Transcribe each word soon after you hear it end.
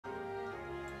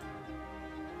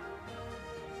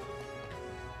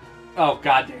Oh,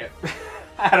 god damn it.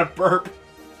 I had a burp.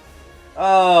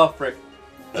 Oh, frick.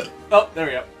 Oh, there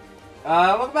we go.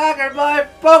 Welcome back, everybody.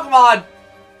 Pokemon!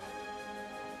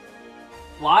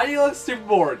 Why do you look super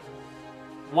bored?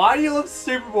 Why do you look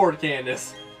super bored,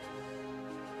 Candace?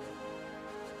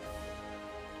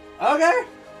 Okay.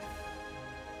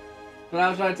 But I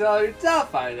was trying to tell you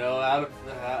tough. I know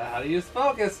how to use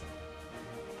focus.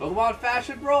 Pokemon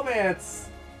Fashion Romance.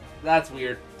 That's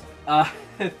weird.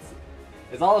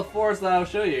 It's all the force that I'll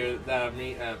show you that I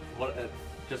mean,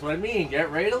 just what I mean.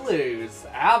 Get ready to lose.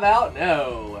 How about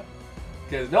no?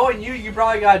 Because knowing you, you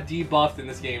probably got debuffed in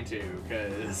this game too.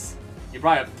 Because you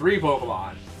probably have 3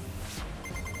 Pokemon.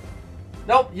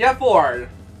 Nope, you have 4.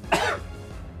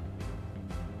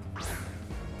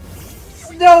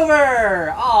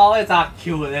 Snover! Oh, it's a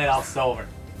cute little Snover.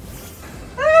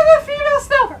 The female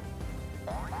Snover.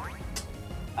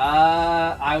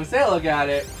 I would say look at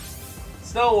it.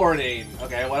 Snow warning.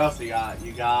 Okay, what else do you got?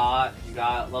 You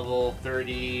got level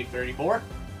 34?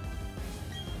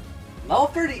 Level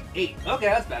 38. Okay,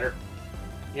 that's better.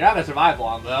 You're not gonna survive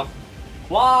long though.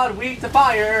 Quad weak to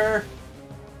fire.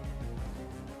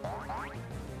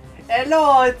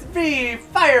 Hello, it's me,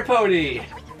 Fire Pony.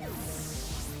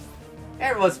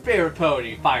 Everyone's favorite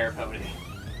pony, Fire Pony.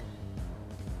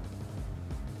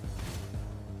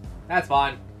 That's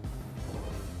fine.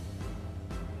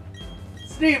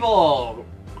 Sneevil!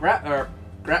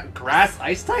 Grass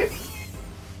ice type?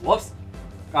 Whoops.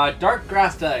 Dark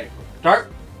grass type. Dark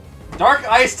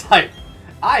ice type.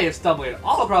 I am stumbling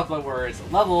all across my words.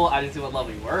 Level, I didn't see what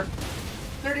level you were.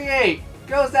 38.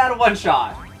 Goes down to 1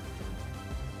 shot.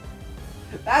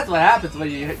 That's what happens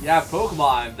when you have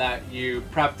Pokemon that you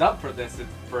prepped up for this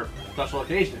for special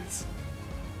occasions.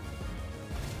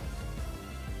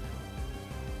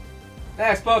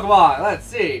 Next Pokemon, let's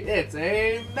see. It's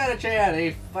a Metachan,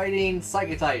 a fighting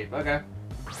Psychic type. Okay.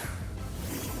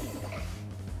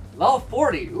 Level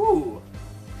 40. Ooh.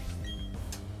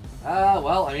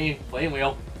 Well, I mean, Flame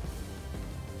Wheel.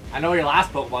 I know what your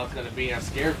last Pokemon's gonna be, and I'm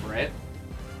scared for it.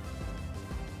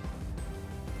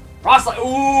 Frostlight.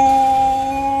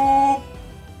 Ooh.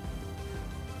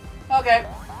 Okay.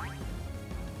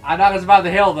 I'm not gonna survive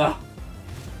the hill though.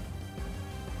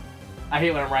 I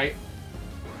hate when I'm right.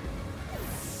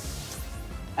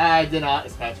 I did not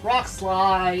expect Rock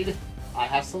Slide. I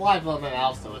have saliva in my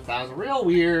mouth, so it sounds real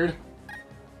weird.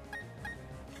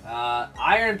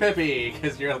 Iron Pippi,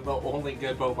 because you're the only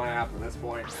good Pokemon I have at this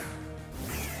point.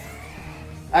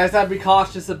 I just have to be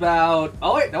cautious about...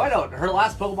 Oh wait, no I don't. Her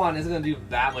last Pokemon isn't going to do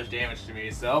that much damage to me,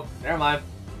 so never mind.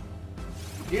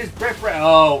 Use Brick.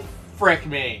 Oh, frick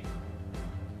me.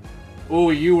 Ooh,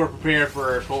 you were prepared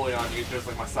for bullying on you just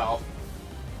like myself.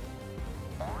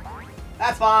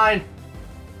 That's fine.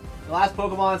 The last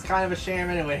Pokemon's kind of a sham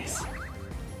anyways.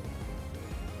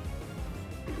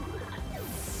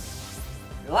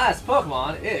 The last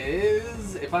Pokemon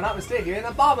is, if I'm not mistaken,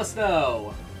 a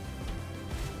Abomasnow.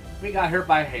 We got hurt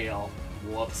by hail.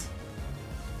 Whoops.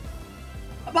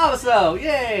 Abomasnow!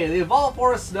 Yay! The evolved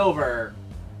for a Snover.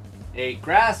 A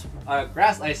grass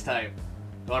ice type.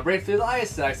 You want to break through the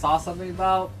ice? I saw something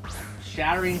about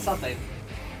shattering something.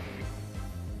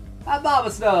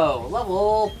 Abomasnow!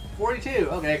 Level 42.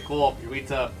 Okay, cool. You're weak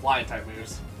to flying type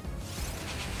moves.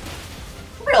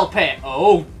 Real Pit!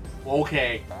 Oh,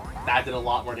 okay. That did a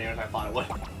lot more damage than I thought it would.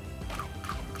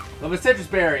 Level Citrus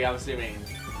Berry, I'm assuming.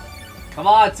 Come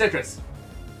on, Citrus!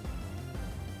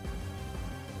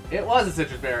 It was a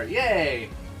Citrus Berry. Yay!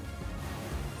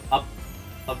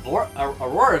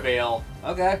 Aurora Veil.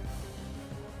 Okay.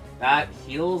 That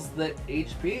heals the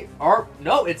HP. Or,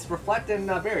 no, it's Reflecting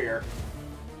Barrier.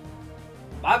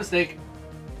 My mistake.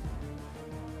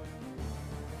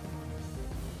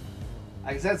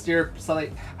 I can sense your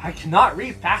something. I cannot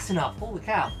read fast enough. Holy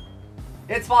cow.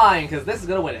 It's fine, because this is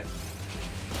going to win it.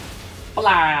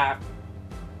 Blah!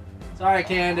 Sorry,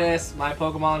 Candace. My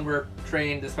Pokemon were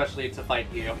trained especially to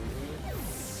fight you.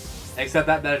 Except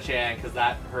that Metachan, because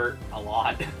that hurt a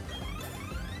lot.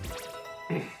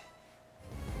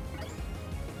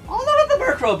 Oh, look at the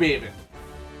Murkrow Beam!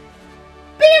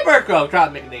 Baby Murkrow! Trying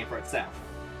to make a name for itself.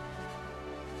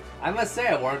 I must say,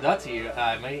 I warmed up to you.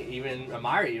 I might even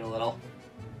admire you a little.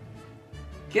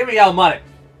 Give me your money!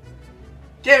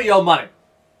 Give me your money!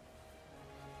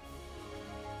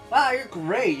 Wow, you're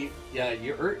great. Yeah,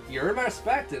 you're in my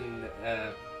respect, and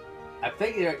I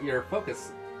think your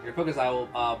focus I will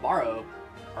borrow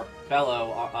or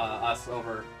fellow us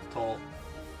over Toll.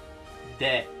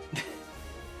 Dead.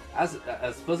 I was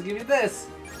supposed to give you this.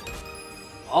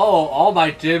 Oh, all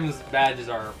my gym's badges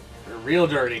are real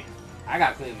dirty. I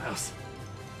gotta clean those.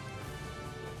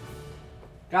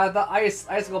 Got the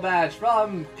icicle badge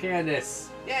from Candace.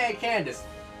 Yay, Candace.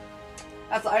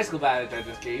 That's the icicle badge I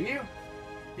just gave you.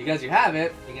 Because you have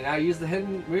it, you can now use the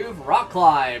hidden move Rock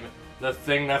Climb. The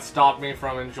thing that stopped me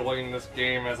from enjoying this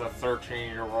game as a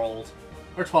 13-year-old.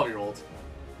 Or 12-year-old.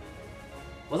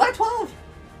 Was I 12?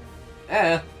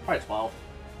 Probably 12.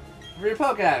 For your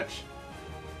Poketch.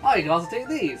 Oh, you can also take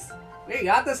these. We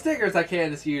got the stickers that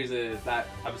Candace uses. That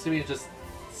I'm assuming is just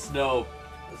snow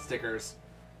stickers.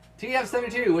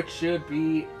 TF72, which should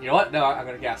be... You know what? No, I'm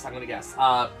gonna guess.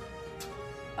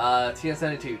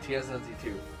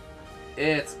 TF72.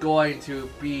 It's going to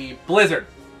be Blizzard.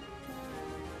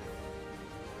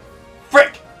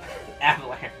 Frick!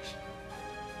 Avalanche.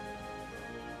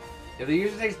 If the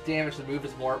user takes damage, the move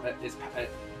is more...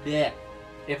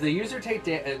 If the user takes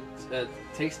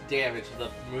damage, the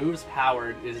move's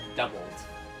power is doubled.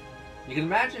 You can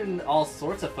imagine all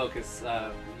sorts of focus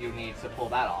you need to pull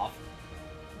that off.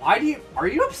 Why do you... Are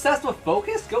you obsessed with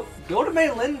focus? Go to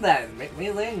Mei Lin then.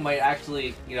 Mei Lin might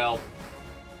actually, you know,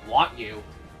 want you.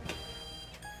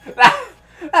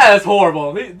 That is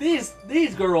horrible. These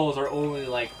girls are only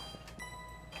like...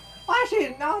 Well,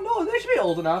 actually, no, they should be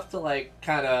old enough to like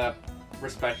kind of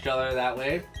respect each other that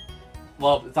way.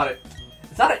 Well, it's not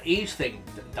an age thing,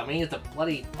 dummy. It's a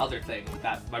bloody other thing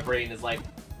that my brain is like,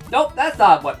 nope, that's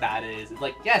not what that is. It's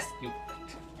like, yes,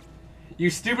 you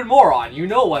stupid moron, you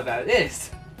know what that is.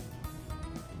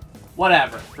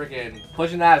 Whatever, freaking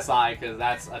pushing that aside because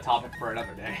that's a topic for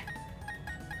another day.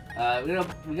 We're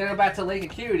gonna go back to Lake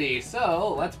Acuity,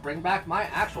 so let's bring back my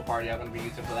actual party I'm gonna be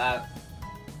using for that.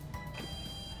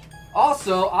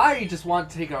 Also, I just want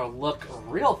to take a look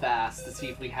real fast to see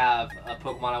if we have a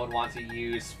Pokemon I would want to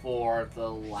use for the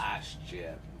last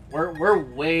gym. We're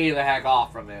way the heck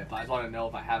off from it, but I just want to know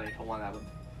if I have any Pokemon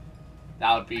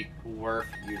that would be worth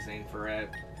using for it.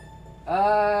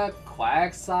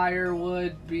 Quagsire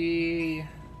would be...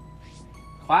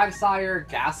 Quagsire,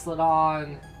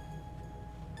 Gasladon...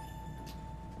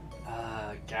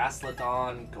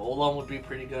 Gasladon, Golem would be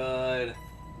pretty good.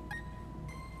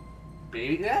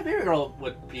 Baby Girl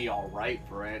would be alright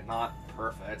for it, not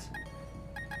perfect.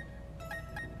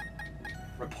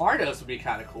 Rapardos would be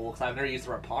kind of cool, because I've never used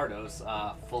the Rapardos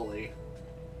fully.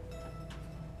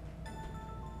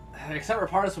 Except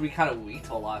Rapardos would be kind of weak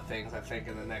to a lot of things, I think,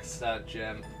 in the next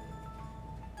gym.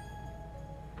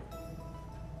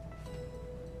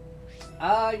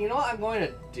 You know what I'm going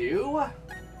to do?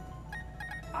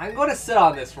 I'm going to sit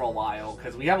on this for a while,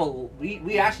 because we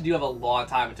actually do have a long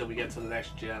time until we get to the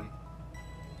next gym.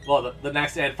 Well, the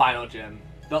next and final gym.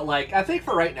 But, like, I think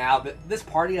for right now, this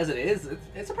party as it is,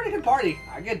 it's a pretty good party.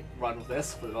 I could run with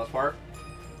this, for the most part.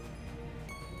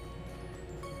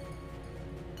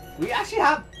 We actually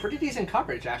have pretty decent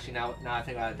coverage, actually, now I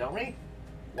think about it, don't we?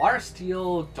 Water,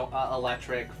 Steel,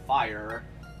 Electric, Fire,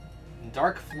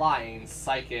 Dark Flying,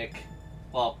 Psychic,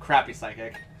 well, crappy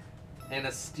Psychic, and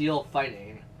a Steel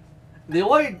Fighting. The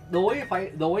way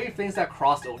things that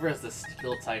crossed over is the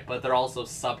Steel type, but they're also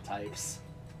subtypes.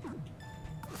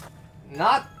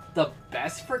 Not the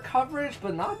best for coverage,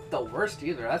 but not the worst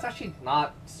either. That's actually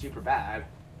not super bad.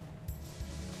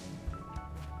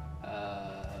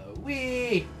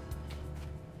 We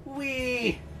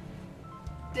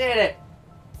did it!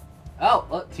 Oh,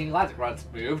 look, Team Galactic Run's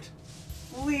moved.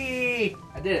 I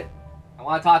did it. I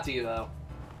want to talk to you, though.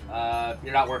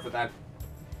 You're not worth it, then.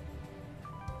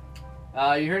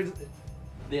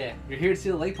 You're here to see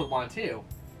the lake Pokemon, too.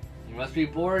 You must be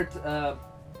bored,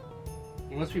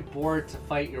 to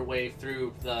fight your way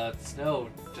through the snow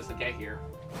just to get here.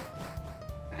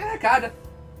 Kinda.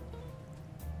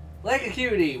 Lake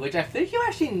Acuity, which I think you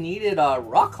actually needed a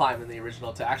rock climb in the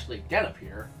original to actually get up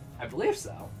here. I believe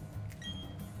so.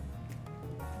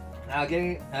 Now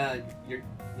you're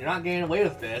not getting away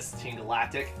with this, Team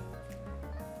Galactic.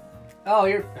 Oh,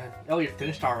 you're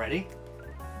finished already?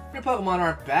 Your Pokemon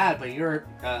aren't bad, but you're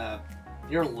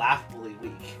laughably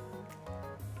weak.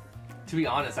 To be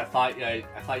honest, I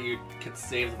thought you could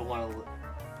save the Pokemon of the...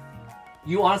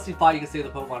 You honestly thought you could save the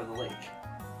Pokemon of the lake.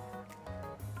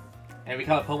 And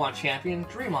become a Pokemon champion?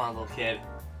 Dream on, little kid.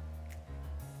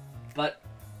 But...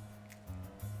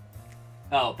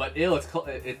 Oh, but ew,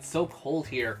 it's so cold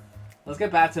here. Let's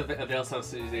get back to Veilstone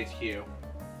City's HQ.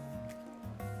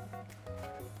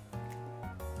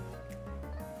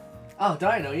 Oh,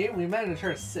 don't I know you? We met in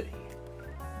Turn City.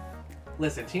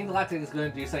 Listen, Team Galactic is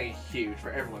going to do something huge for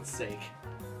everyone's sake.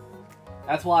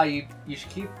 That's why you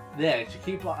should keep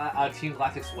out of Team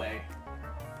Galactic's way.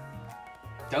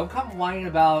 Don't come whining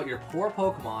about your poor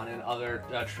Pokemon and other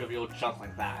trivial junk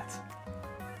like that.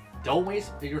 Don't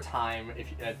waste your time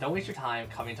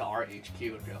coming to our HQ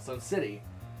in Veilstone City.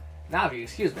 Now, if you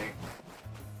excuse me.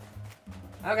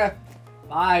 Okay.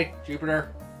 Bye,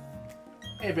 Jupiter.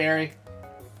 Hey, Barry.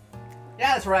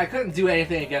 Yeah, that's right. I couldn't do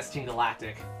anything against Team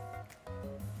Galactic.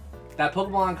 That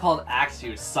Pokemon called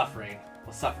Axew was suffering.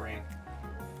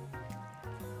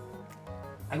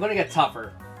 I'm gonna get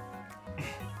tougher.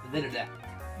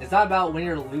 It's not about winning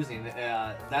or losing.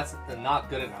 That's not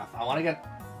good enough. I want to get...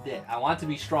 I want to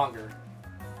be stronger.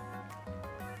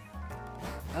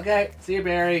 Okay, see you,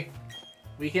 Barry.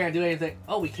 We can't do anything.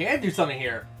 Oh, we can do something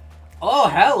here. Oh,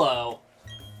 hello.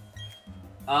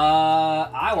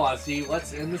 I want to see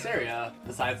what's in this area.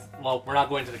 Besides, well, we're not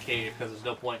going to the cave because there's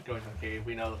no point going to the cave.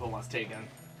 We know the Pokemon's taken.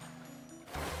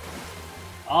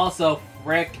 Also,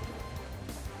 frick.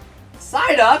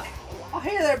 Psyduck! Oh,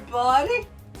 hey there, buddy.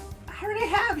 I already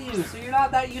have you, so you're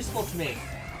not that useful to me.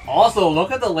 Also,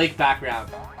 look at the lake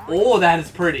background. Oh, that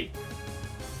is pretty.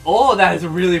 Oh, that is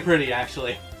really pretty,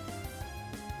 actually.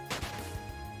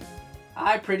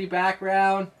 Hi, pretty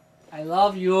background. I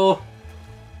love you.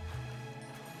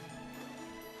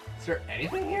 Is there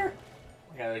anything here?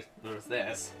 Okay, there's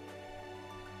this.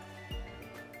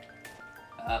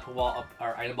 Put wall up,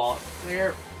 our item ball up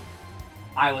there.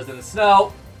 I was in the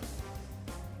snow.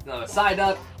 Another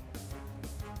Psyduck.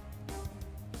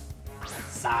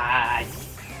 Psyduck?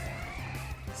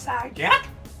 Jack!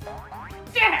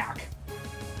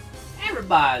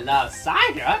 Everybody loves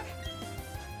Psyduck!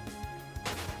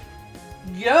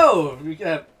 Go!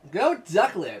 Go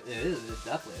Ducklet! It is a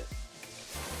Ducklet.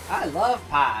 I love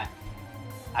pie.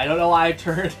 I don't know why I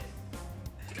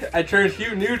turned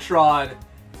Hugh Neutron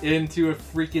into a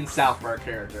freaking South Park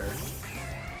character.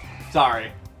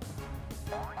 Sorry.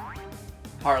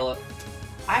 Carlo.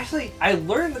 Actually, I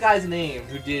learned the guy's name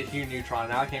who did Hugh Neutron.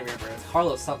 Now I can't remember. It's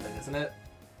Carlos something, isn't it?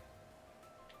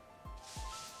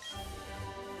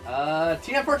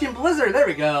 TM14 Blizzard. There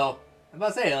we go. I'm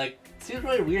about to say, like, it seems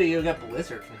really weird you get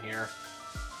Blizzard from here.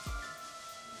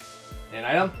 An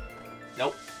item?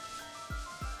 Nope.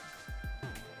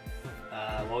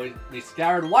 Well, we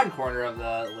scoured one corner of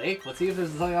the lake. Let's see if there's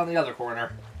something on the other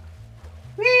corner.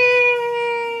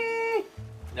 Whee!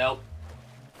 Nope.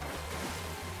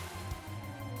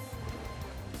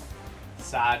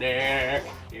 Psyduck.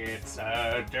 It's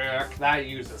a duck that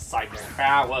uses psychic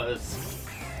powers.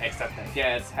 Except that it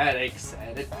gets headaches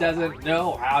and it doesn't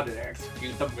know how to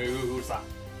execute the moves.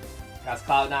 Because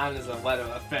Cloud9 is a weather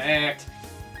effect.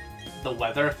 The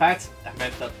weather effect? I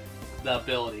meant the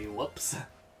ability. Whoops.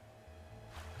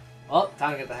 Well,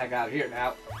 time to get the heck out of here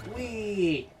now.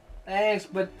 Whee! Thanks,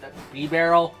 but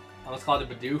B-Barrel. I almost called it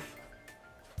Bidoof.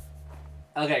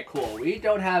 Okay, cool. We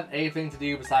don't have anything to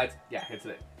do besides... Yeah, it's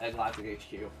it. Galactic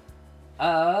HQ.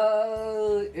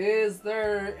 Is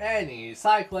there any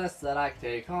side quests that I can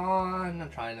take on? I'm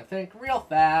trying to think real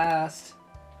fast.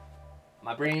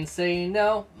 My brain's saying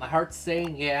no. My heart's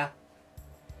saying yeah.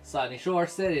 Sunny Shore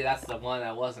City, that's the one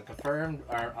that wasn't confirmed,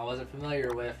 or I wasn't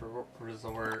familiar with, or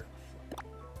resort.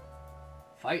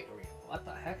 Fight? What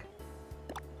the heck?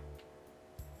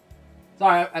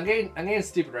 Sorry, I'm getting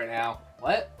stupid right now.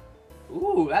 What?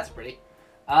 Ooh, that's pretty.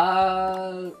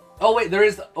 Oh wait, there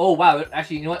is. Oh wow,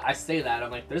 actually, you know what? I say that.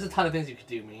 I'm like, there's a ton of things you could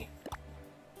do, me.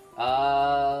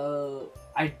 I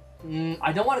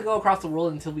don't want to go across the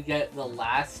world until we get the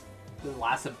last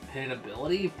hidden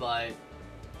ability, but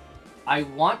I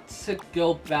want to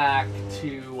go back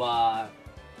to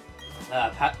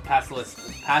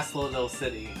Paslodil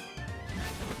City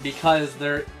because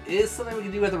there is something we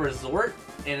can do at the resort,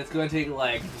 and it's going to take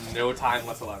like no time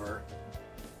whatsoever.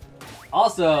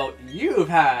 Also, you've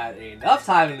had enough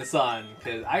time in the sun,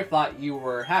 because I thought you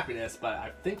were happiness, but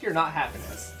I think you're not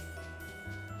happiness.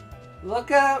 Look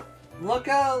at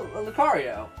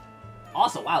Lucario.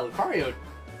 Also, wow, Lucario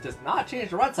does not change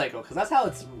the run cycle, because that's how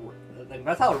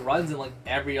it runs in like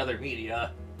every other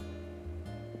media.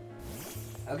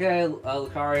 Okay,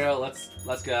 Lucario,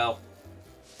 let's go.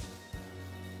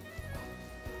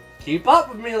 Keep up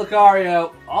with me,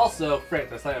 Lucario. Also, frick,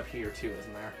 there's something up here too,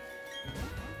 isn't there?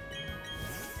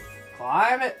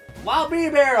 Climb it. Wow,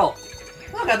 B-Barrel!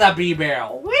 Look at that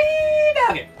B-Barrel. Whee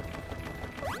nugget!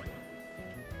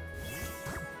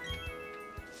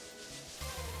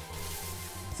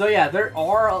 So yeah, there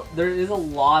is a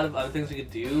lot of other things we could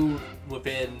do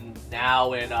within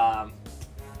now and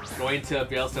going to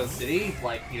Veilstone City,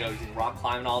 like, you know, using rock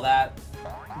climb and all that.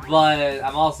 But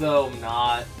I'm also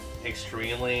not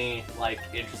extremely like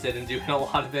interested in doing a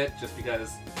lot of it, just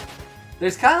because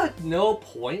there's kind of like no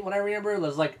point. When I remember,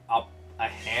 there's like a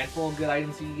handful of good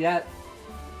items you can get,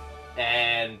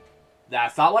 and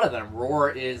that's not one of them.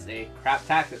 Roar is a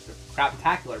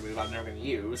craptacular move I'm never going to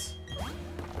use.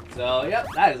 So, yep,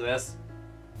 that is this.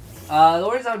 The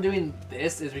reason I'm doing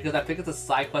this is because I think it's a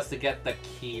side quest to get the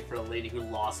key for the lady who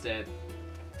lost it.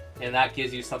 And that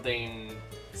gives you something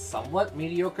somewhat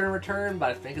mediocre in return, but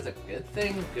I think it's a good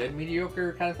thing. Good,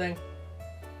 mediocre kind of thing.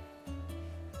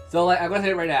 So, like, I'm gonna say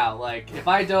it right now. Like, if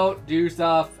I don't do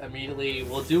stuff immediately,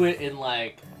 we'll do it in,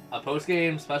 like, a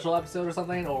post-game special episode or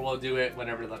something, or we'll do it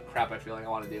whenever the crap I feel like I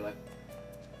want to do it.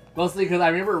 Mostly because I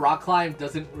remember Rock Climb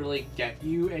doesn't really get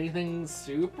you anything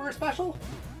super special.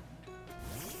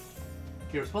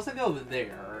 Okay, we're supposed to go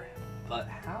there, but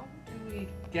how do we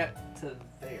get to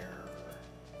there?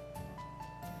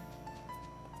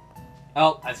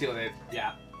 Oh, I see what they...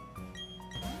 yeah.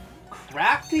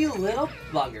 Crafty little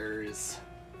buggers.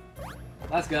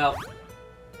 Let's go.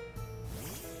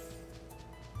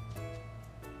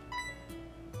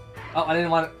 Oh, I didn't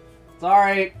want to...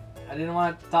 sorry. I didn't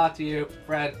want to talk to you,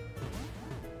 friend.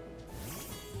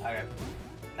 Okay.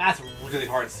 That's really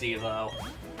hard to see, though.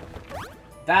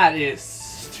 That is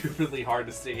stupidly hard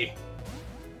to see.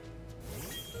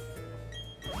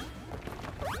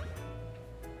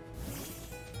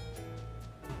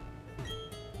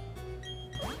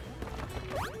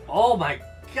 Oh my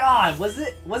god, was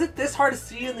it this hard to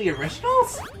see in the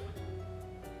originals?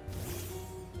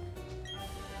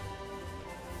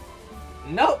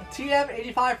 Nope,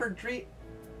 TM85 for Dream.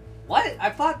 What? I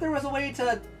thought there was a way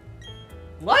to...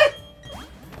 what?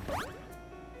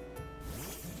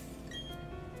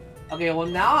 Okay, well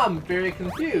now I'm very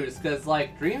confused, because,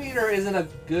 like, Dream Eater isn't a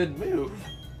good move.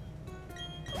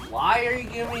 Why are you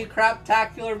giving me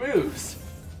craptacular moves?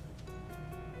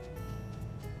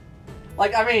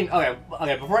 Like, I mean,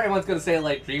 okay, before anyone's gonna say,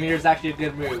 like, Dream Eater is actually a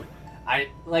good move,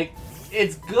 like,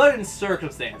 it's good in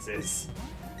circumstances.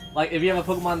 Like, if you have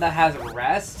a Pokemon that has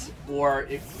Rest, or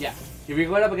if you're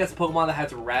going up against a Pokemon that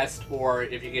has Rest, or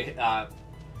if you get,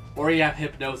 or you have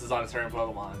Hypnosis on a certain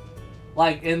Pokemon.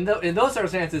 Like, in those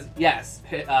circumstances, yes,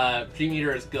 Dream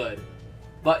Eater is good.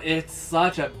 But it's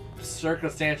such a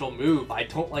circumstantial move, I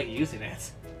don't like using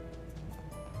it.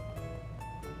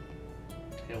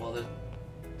 Okay, well then...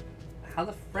 how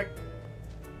the frick...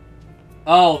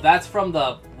 oh, that's from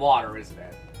the water, isn't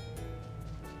it?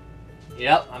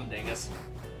 Yep, I'm dingus.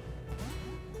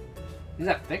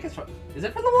 I think it's from... is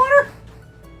it from the water?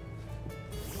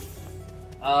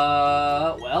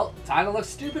 Well, time to look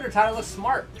stupid or time to look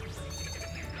smart.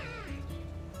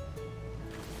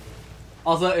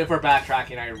 Also, if we're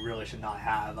backtracking, I really should not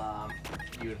have,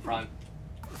 you in front.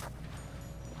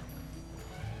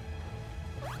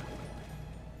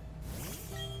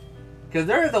 Because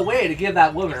there is a way to give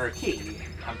that woman her key.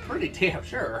 I'm pretty damn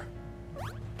sure.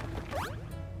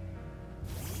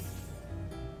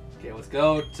 Okay, let's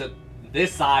go to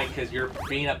this side because you're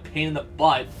being a pain in the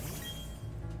butt.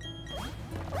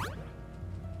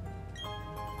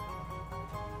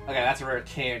 Okay, that's a rare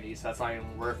candy, so that's not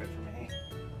even worth it for me.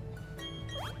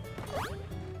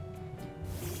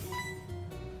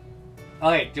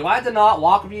 Okay, do I have to not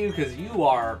walk with you? Because you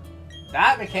are...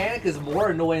 that mechanic is more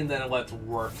annoying than what's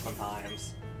worth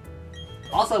sometimes.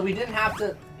 Also, we didn't have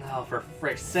to... oh, for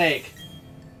frick's sake.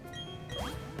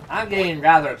 I'm getting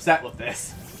rather upset with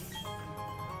this.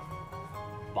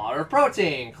 Bottle of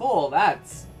protein. Cool,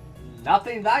 that's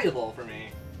nothing valuable for me.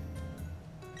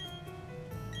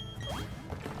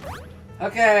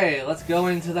 Okay, let's go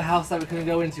into the house that we couldn't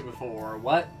go into before.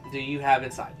 What do you have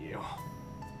inside you?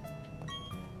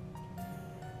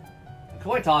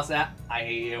 Coin toss that. I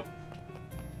hate you.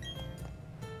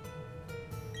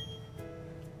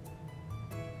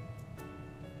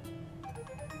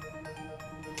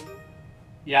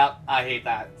 Yep, I hate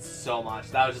that so much.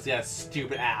 That was just a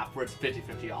stupid app where it's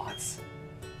 50-50 odds.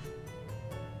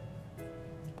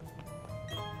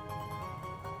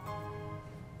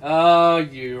 Oh,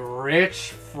 you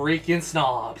rich freaking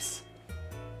snobs.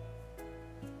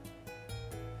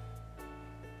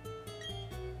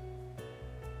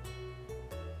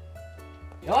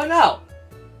 You know what? No.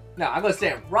 No, I'm gonna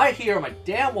stand right here on my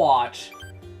damn watch,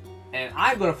 and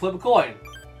I'm gonna flip a coin.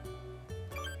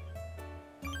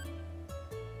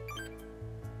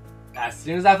 As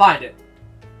soon as I find it.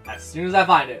 As soon as I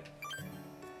find it.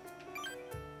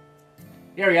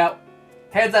 Here we go.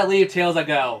 Heads I leave, tails I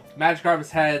go. Magikarp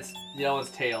is heads, yellow is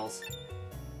tails.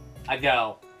 I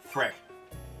go. Frick.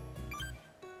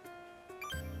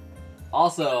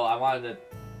 Also, I wanted to...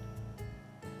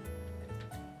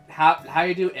 How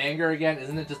you do anger again?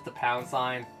 Isn't it just the pound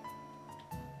sign?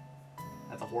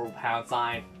 That's a horrible pound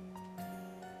sign.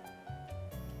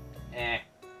 Eh.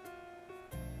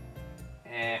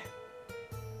 Eh.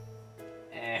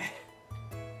 Eh.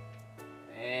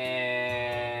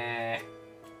 Eh.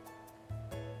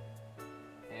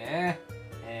 Eh.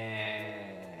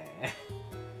 Eh.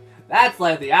 That's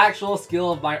like the actual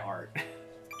skill of my art.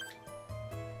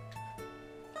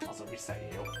 Also reset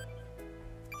you.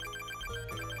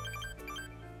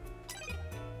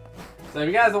 So if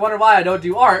you guys are wondering why I don't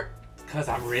do art, it's because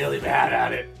I'm really bad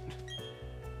at it.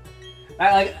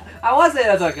 I want to say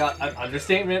that's like an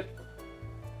understatement.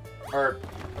 Or,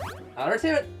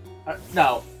 understatement?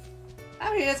 No.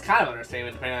 I mean, it's kind of an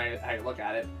understatement depending on how you look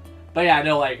at it. But yeah, I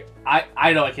know, like,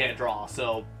 I know I can't draw,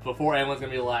 so before anyone's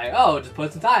gonna be like, oh, just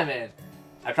put some time in.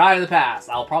 I've tried it in the past.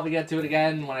 I'll probably get to it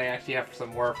again when I actually have some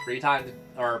more free time to,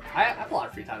 or I have a lot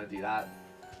of free time to do that.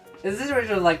 In this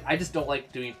situation, like, I just don't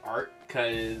like doing art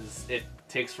because it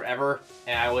takes forever,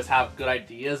 and I always have good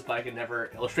ideas, but I can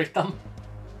never illustrate them.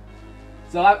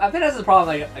 So I think that's the problem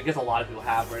like, I guess a lot of people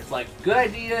have, where it's like, good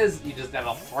ideas, you just have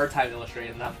a hard time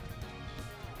illustrating them.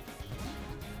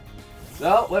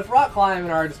 So, with rock climb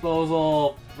at our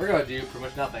disposal, we're going to do pretty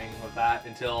much nothing with that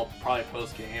until probably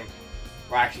post-game.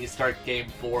 Or actually start game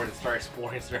 4 and start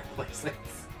exploring certain places.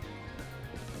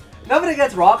 Nobody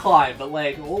gets rock climb, but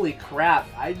like, holy crap,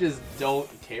 I just don't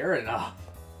care enough.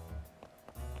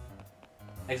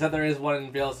 Except there is one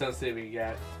in Veilstone City we can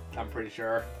get, I'm pretty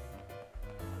sure.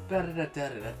 Yeah,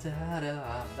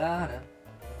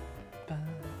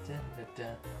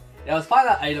 let's find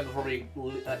that item before we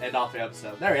end off the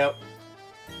episode. There we go.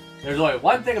 There's only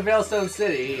one thing in Veilstone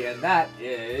City, and that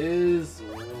is...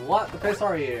 What the piss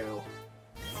are you?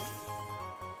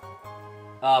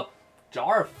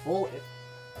 Jar full...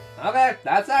 Okay,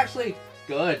 that's actually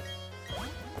good.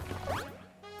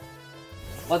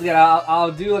 Once again,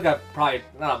 I'll do like a, probably,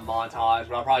 not a montage,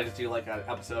 but I'll probably just do like an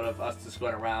episode of us just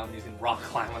going around using rock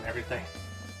climb and everything.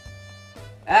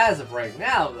 As of right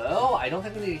now, though, I don't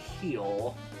think we need to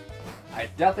heal. I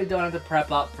definitely don't have to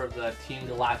prep up for the Team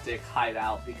Galactic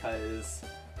hideout because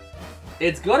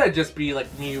it's gonna just be like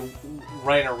me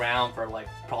running around for like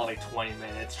probably 20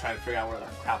 minutes trying to figure out where the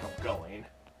crap I'm going.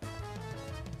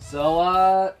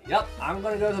 So, yep, I'm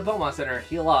gonna go to the Pokemon Center,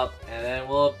 heal up, and then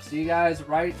we'll see you guys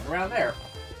right around there.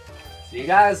 See you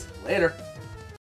guys later.